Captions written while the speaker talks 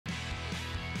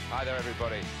Hi there,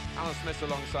 everybody. Alan Smith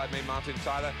alongside me, Martin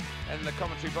Tyler. In the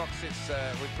commentary box, it's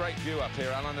with great view up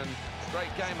here, Alan, and great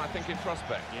game, I think, in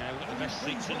prospect. Yeah, we've got the best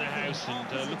seats in the house,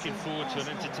 and looking forward to an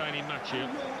entertaining match here.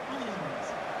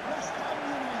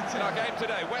 In our game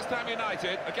today, West Ham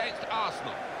United against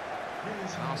Arsenal.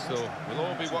 Arsenal will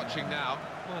all be watching now.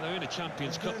 Well, they're in a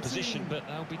Champions Cup position, but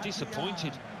they'll be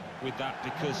disappointed with that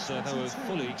because they were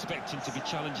fully expecting to be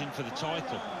challenging for the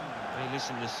title. Hey,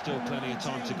 listen, there's still plenty of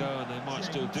time to go, and they might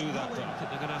still do that, but I think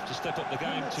they're going to have to step up the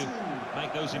game to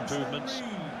make those improvements.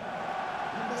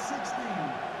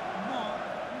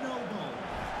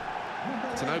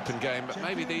 It's an open game, but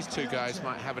maybe these two guys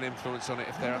might have an influence on it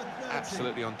if they're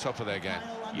absolutely on top of their game.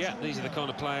 Yeah, these are the kind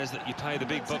of players that you pay the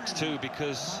big bucks to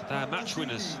because they're match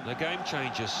winners, they're game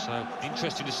changers, so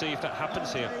interesting to see if that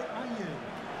happens here.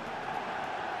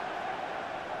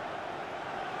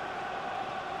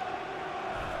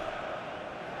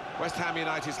 West Ham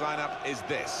United's lineup is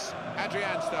this.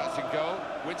 Adrian starts in goal,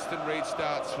 Winston Reid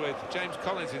starts with James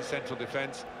Collins in central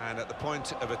defence, and at the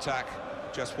point of attack,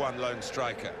 just one lone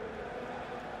striker.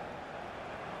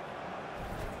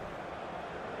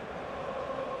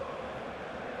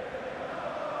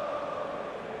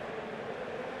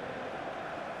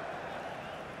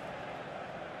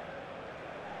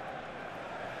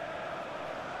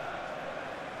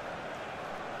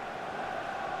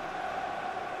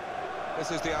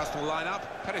 This is the Arsenal lineup.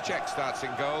 Pericek starts in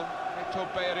goal. Hector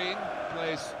Bellerin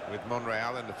plays with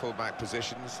Monreal in the full-back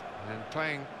positions. And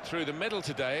playing through the middle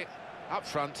today, up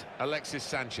front, Alexis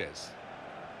Sanchez.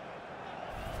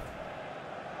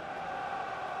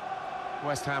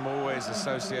 West Ham always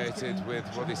associated with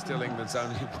what is still England's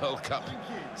only World Cup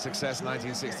success,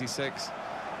 1966.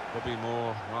 Bobby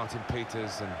Moore, Martin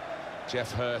Peters and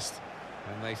Geoff Hurst.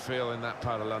 And they feel in that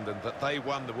part of London that they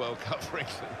won the World Cup for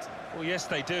England. Well, yes,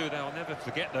 they do. They'll never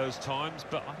forget those times,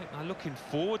 but I think they're looking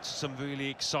forward to some really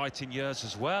exciting years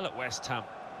as well at West Ham.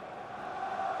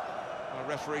 Our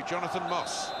referee, Jonathan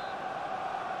Moss.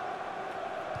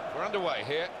 We're underway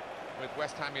here with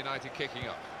West Ham United kicking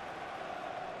off.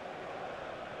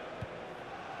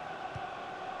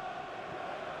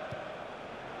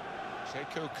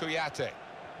 Sekou Kouyaté.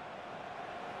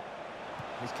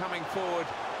 He's coming forward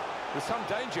with some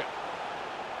danger.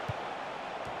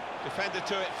 Defender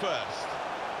to it first.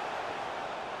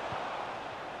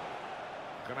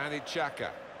 Granit Xhaka.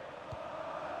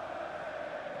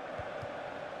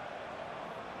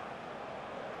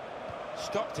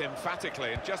 Stopped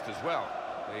emphatically and just as well.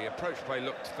 The approach play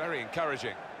looked very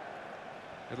encouraging.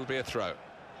 It'll be a throw.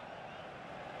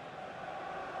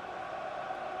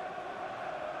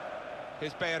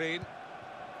 Here's Bellerin.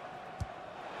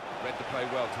 Read the play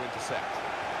well to intercept.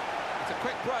 It's a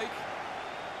quick break.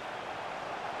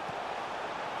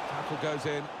 Tackle goes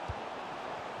in.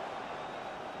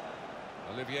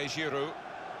 Olivier Giroud.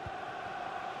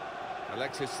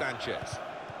 Alexis Sanchez.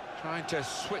 Trying to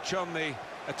switch on the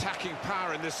attacking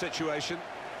power in this situation.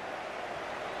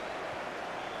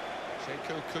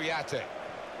 Sekou Kouyaté.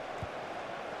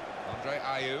 Andre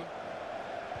Ayew.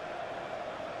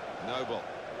 Noble.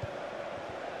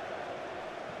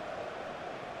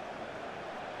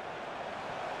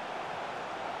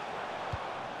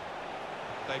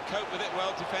 They cope with it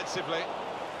well defensively.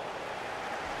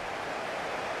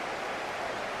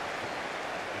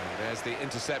 And there's the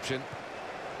interception.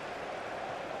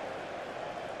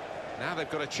 Now they've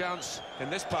got a chance in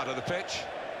this part of the pitch.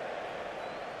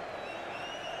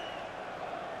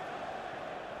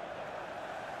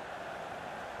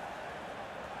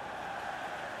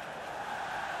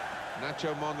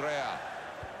 Nacho Monreal.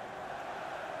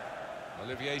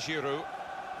 Olivier Giroud.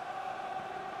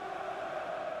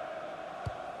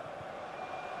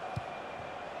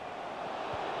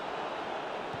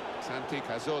 Santi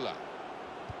Cazorla.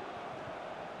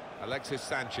 Alexis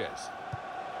Sanchez.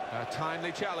 A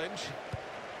timely challenge.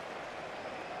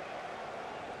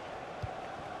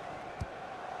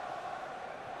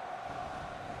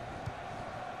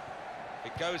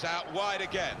 It goes out wide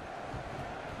again.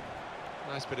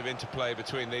 Nice bit of interplay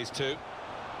between these two.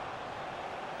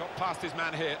 Got past his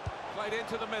man here. Played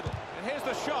into the middle. And here's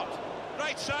the shot.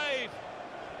 Great save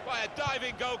by a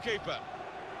diving goalkeeper.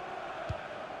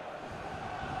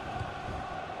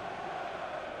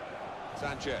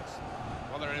 Sanchez.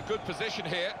 Well, they're in a good position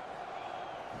here.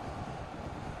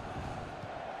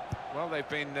 Well, they've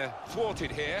been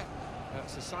thwarted here.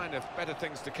 That's a sign of better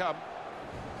things to come.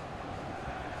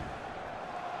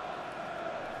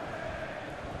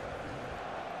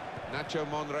 Nacho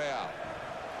Monreal.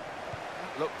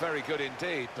 That looked very good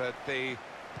indeed, but the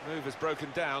move has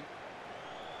broken down.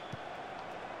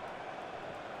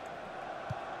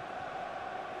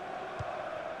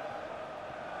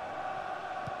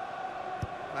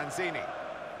 Lanzini.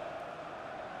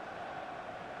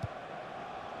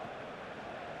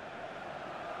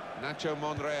 Nacho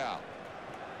Monreal.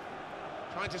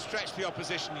 Trying to stretch the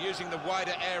opposition using the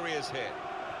wider areas here.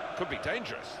 Could be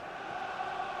dangerous.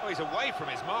 Oh, he's away from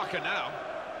his marker now.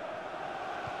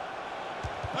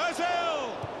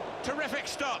 Ozil! Terrific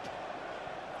stop.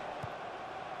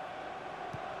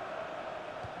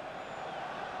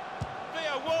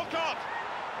 Via Walcott.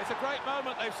 It's a great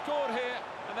moment. They've scored here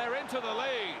and they're into the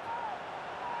lead.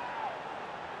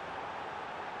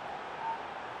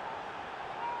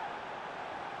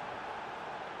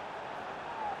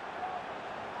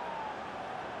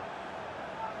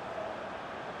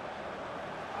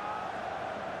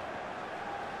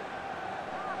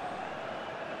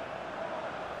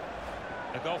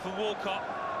 A goal from Walcott,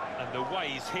 and the way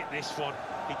he's hit this one,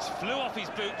 it flew off his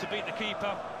boot to beat the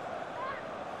keeper.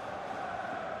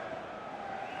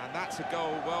 And that's a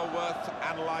goal well worth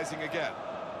analysing again.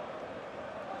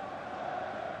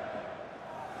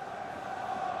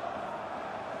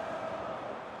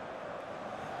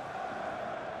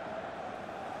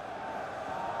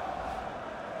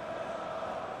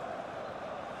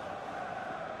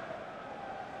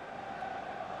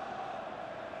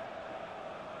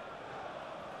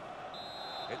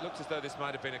 It looks as though this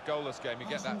might have been a goalless game. You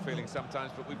get that feeling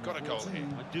sometimes, but we've got a goal here.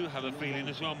 I do have a feeling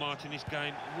as well, Martin, this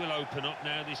game will open up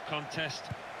now, this contest.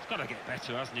 It's got to get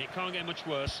better, hasn't it? It can't get much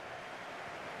worse.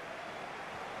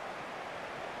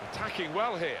 Attacking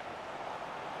well here.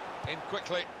 In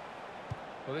quickly.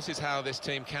 Well, this is how this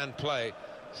team can play.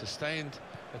 Sustained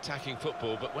attacking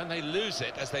football, but when they lose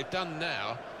it, as they've done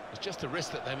now, it's just a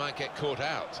risk that they might get caught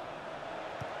out.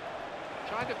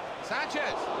 Trying to...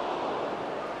 Sanchez!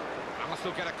 Must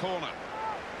still get a corner.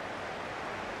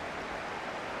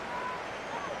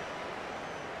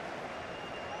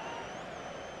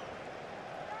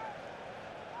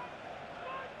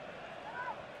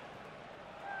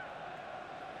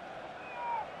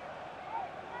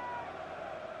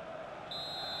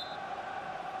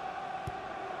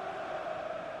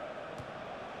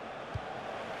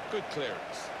 Good clearance.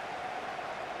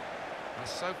 And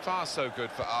so far so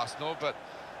good for Arsenal, but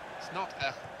it's not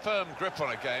a firm grip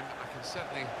on a game. I can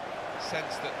certainly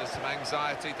sense that there's some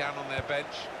anxiety down on their bench.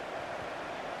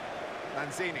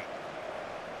 Lanzini.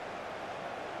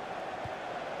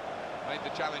 Made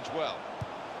the challenge well.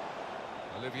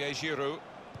 Olivier Giroud.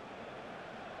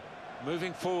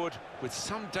 Moving forward with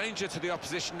some danger to the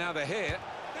opposition now they're here.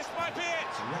 This might be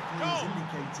it! Goal!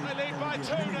 They lead by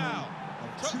 2 now.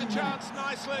 Took the chance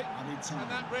nicely,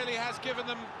 and that really has given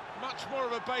them much more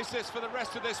of a basis for the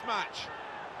rest of this match.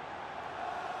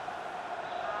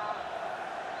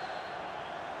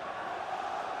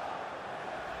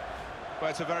 Well,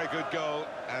 it's a very good goal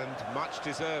and much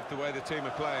deserved the way the team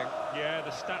are playing. Yeah, the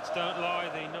stats don't lie.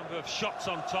 The number of shots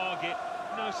on target,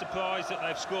 no surprise that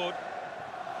they've scored.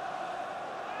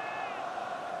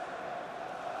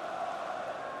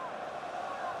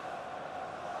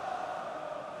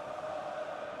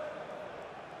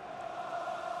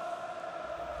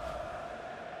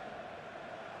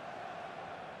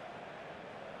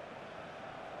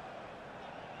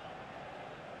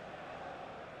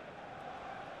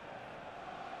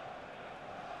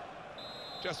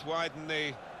 Just widen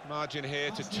the margin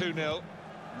here to 2-0.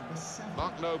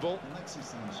 Mark Noble.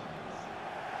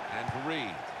 And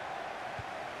Reed.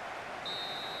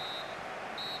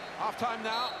 Half-time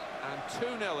now, and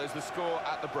 2-0 is the score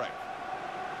at the break.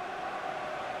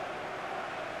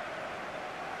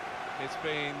 It's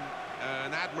been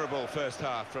an admirable first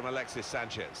half from Alexis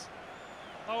Sanchez.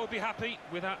 I would be happy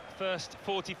with that first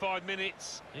 45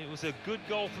 minutes. It was a good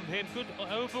goal from him, good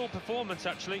overall performance,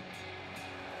 actually.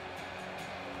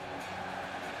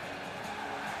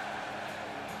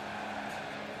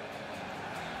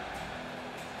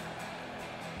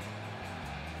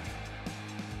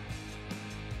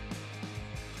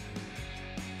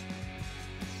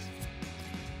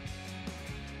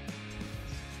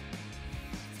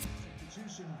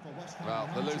 Well,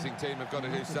 the losing team have got to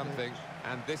do something,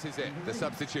 and this is it, the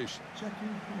substitution.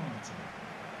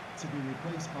 To be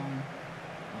replaced by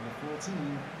number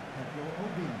 14, Pedro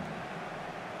Obiang.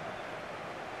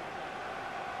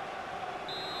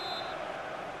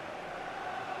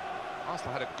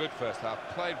 Arsenal had a good first half,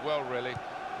 played well really.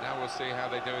 Now we'll see how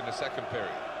they do in the second period.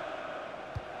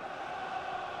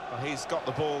 Well, he's got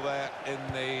the ball there in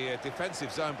the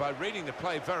defensive zone by reading the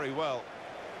play very well.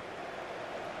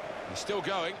 He's still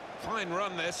going. Fine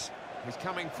run this. He's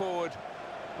coming forward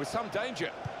with some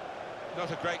danger. Not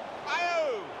a great...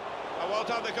 Oh! Well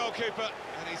done, the goalkeeper.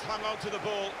 And he's hung on to the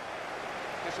ball.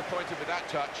 Disappointed with that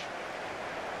touch.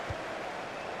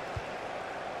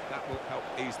 That will help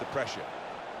ease the pressure.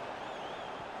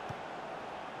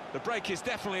 The break is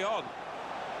definitely on.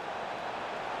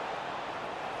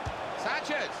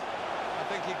 Sanchez! I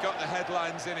think he got the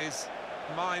headlines in his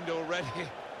mind already,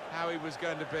 how he was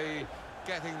going to be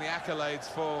getting the accolades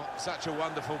for such a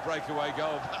wonderful breakaway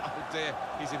goal. But, oh dear,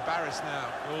 he's embarrassed now.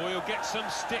 Oh, he'll get some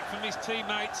stick from his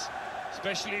teammates,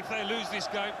 especially if they lose this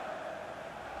game.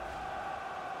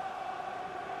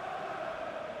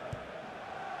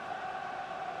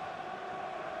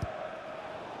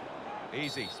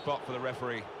 Easy spot for the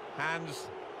referee. Hands.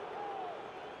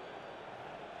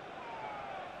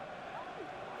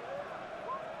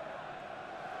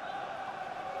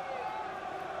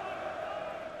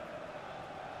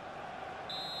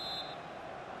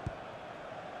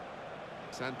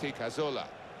 Santi Cazorla.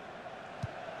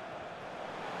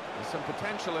 There's some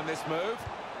potential in this move.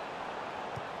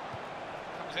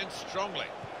 Comes in strongly.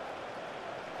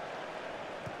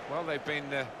 Well, they've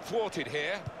been thwarted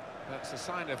here. That's a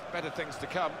sign of better things to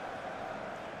come.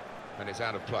 And it's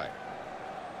out of play.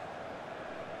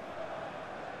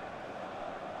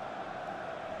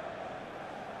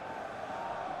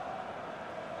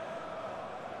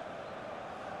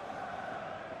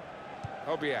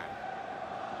 Obiang.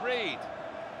 Reed.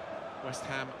 West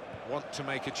Ham want to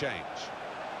make a change.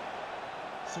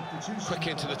 Quick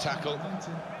into the tackle,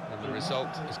 and the result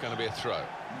is going to be a throw.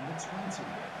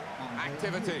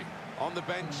 Activity on the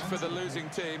bench for the losing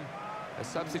team. A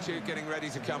substitute getting ready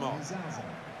to come on.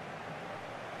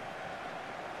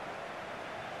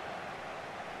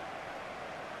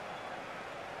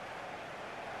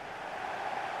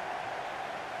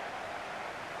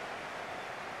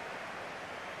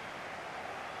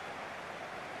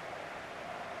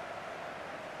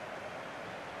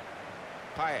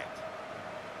 Payet.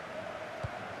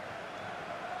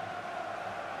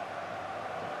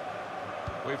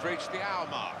 We've reached the hour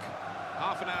mark.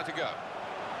 Half an hour to go.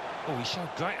 Oh, he showed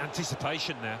great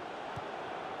anticipation there.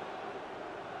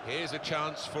 Here's a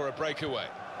chance for a breakaway.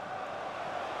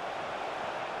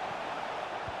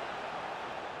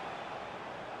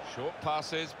 Short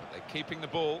passes, but they're keeping the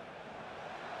ball.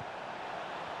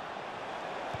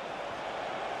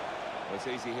 Well, it's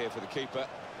easy here for the keeper.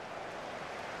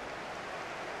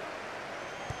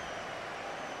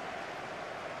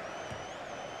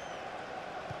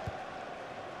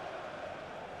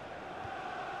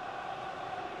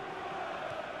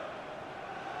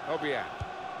 Obiang.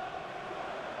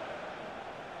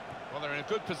 Well, they're in a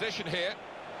good position here.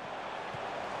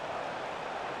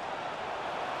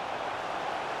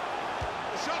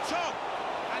 The shot's on,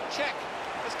 and Czech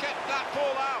has kept that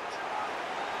ball out.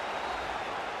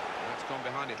 That's gone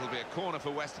behind. It'll be a corner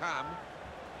for West Ham.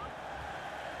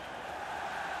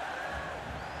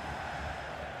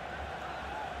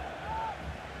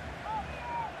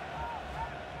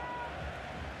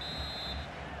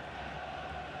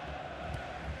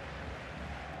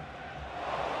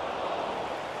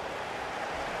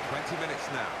 Minutes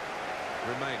now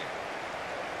remaining.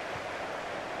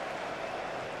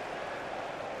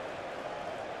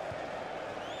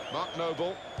 Mark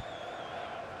Noble.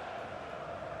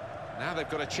 Now they've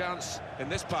got a chance in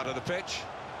this part of the pitch.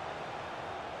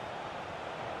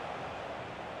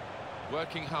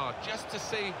 Working hard just to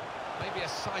see maybe a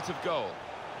sight of goal.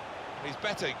 He's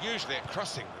better usually at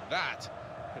crossing than that.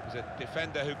 It was a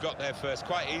defender who got there first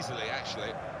quite easily,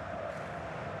 actually.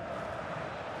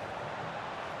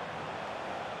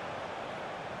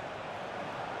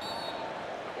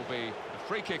 Be a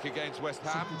free kick against West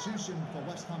Ham. Substitution for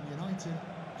West Ham United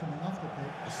coming off the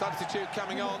pitch. A substitute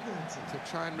coming on to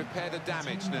try and repair the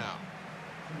damage now.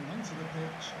 Coming onto the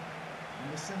pitch,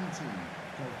 number 17,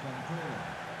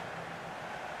 Goldclaw.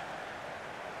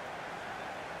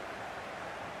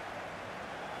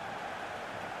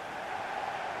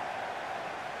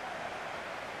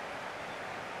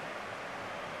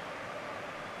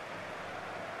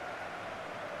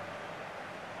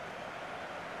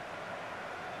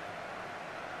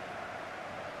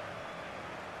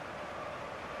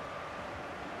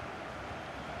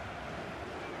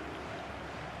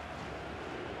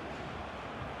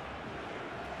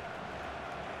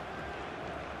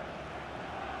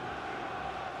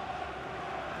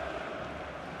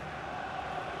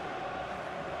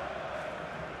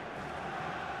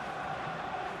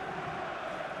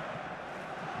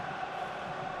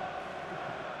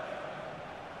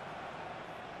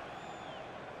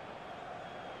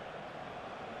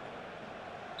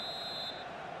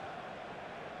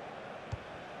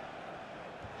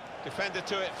 Defender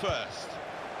to it first.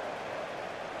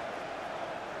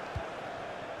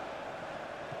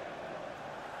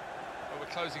 Well, we're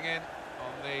closing in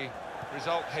on the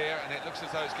result here, and it looks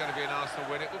as though it's going to be an Arsenal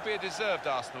win. It would be a deserved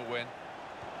Arsenal win.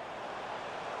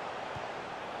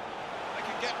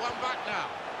 They can get one back now.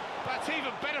 That's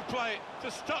even better play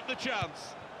to stop the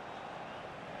chance.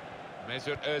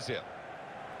 Mesut Ozil.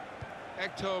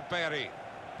 Hector Bellerin.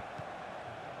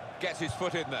 Gets his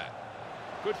foot in there.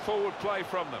 Good forward play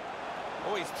from them.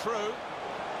 Oh, he's through.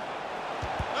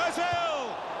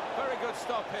 Ozil! Very good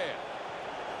stop here.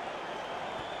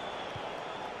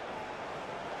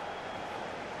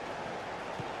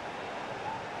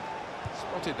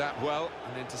 Spotted that well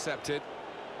and intercepted.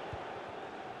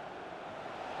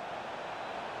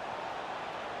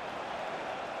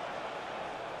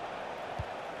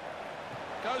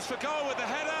 Goes for goal with the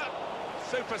header.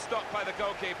 Super stop by the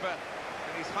goalkeeper,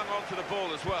 and he's hung on to the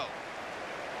ball as well.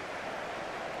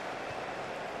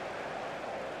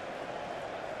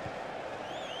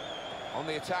 On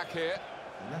the attack here.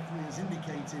 The referee has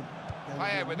indicated there will be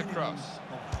Payet a with the minimum cross.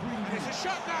 of 3 And it's a minutes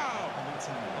shot now! of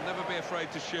time. He'll never be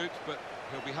afraid to shoot, but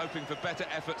he'll be hoping for better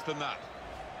efforts than that.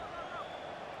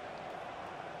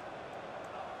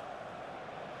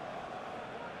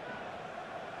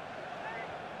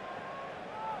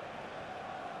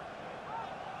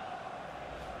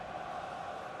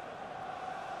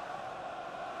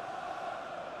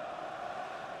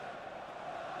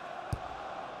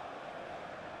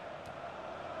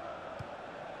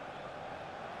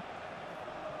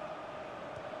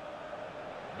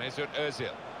 Mesut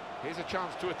Ozil. Here's a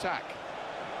chance to attack.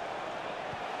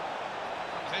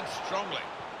 Comes in strongly.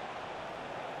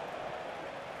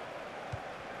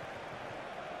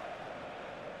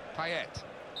 Payet.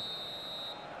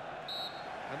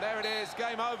 And there it is,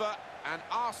 game over, and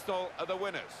Arsenal are the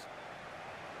winners.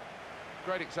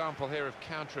 Great example here of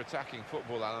counter-attacking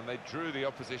football, Alan. They drew the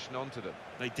opposition onto them.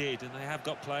 They did, and they have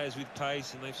got players with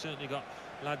pace, and they've certainly got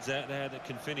lads out there that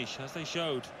can finish, as they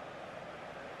showed.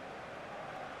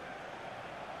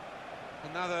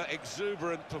 Another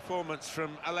exuberant performance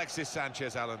from Alexis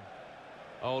Sanchez, Alan.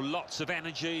 Oh, lots of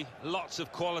energy, lots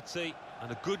of quality,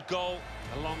 and a good goal,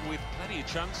 along with plenty of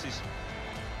chances.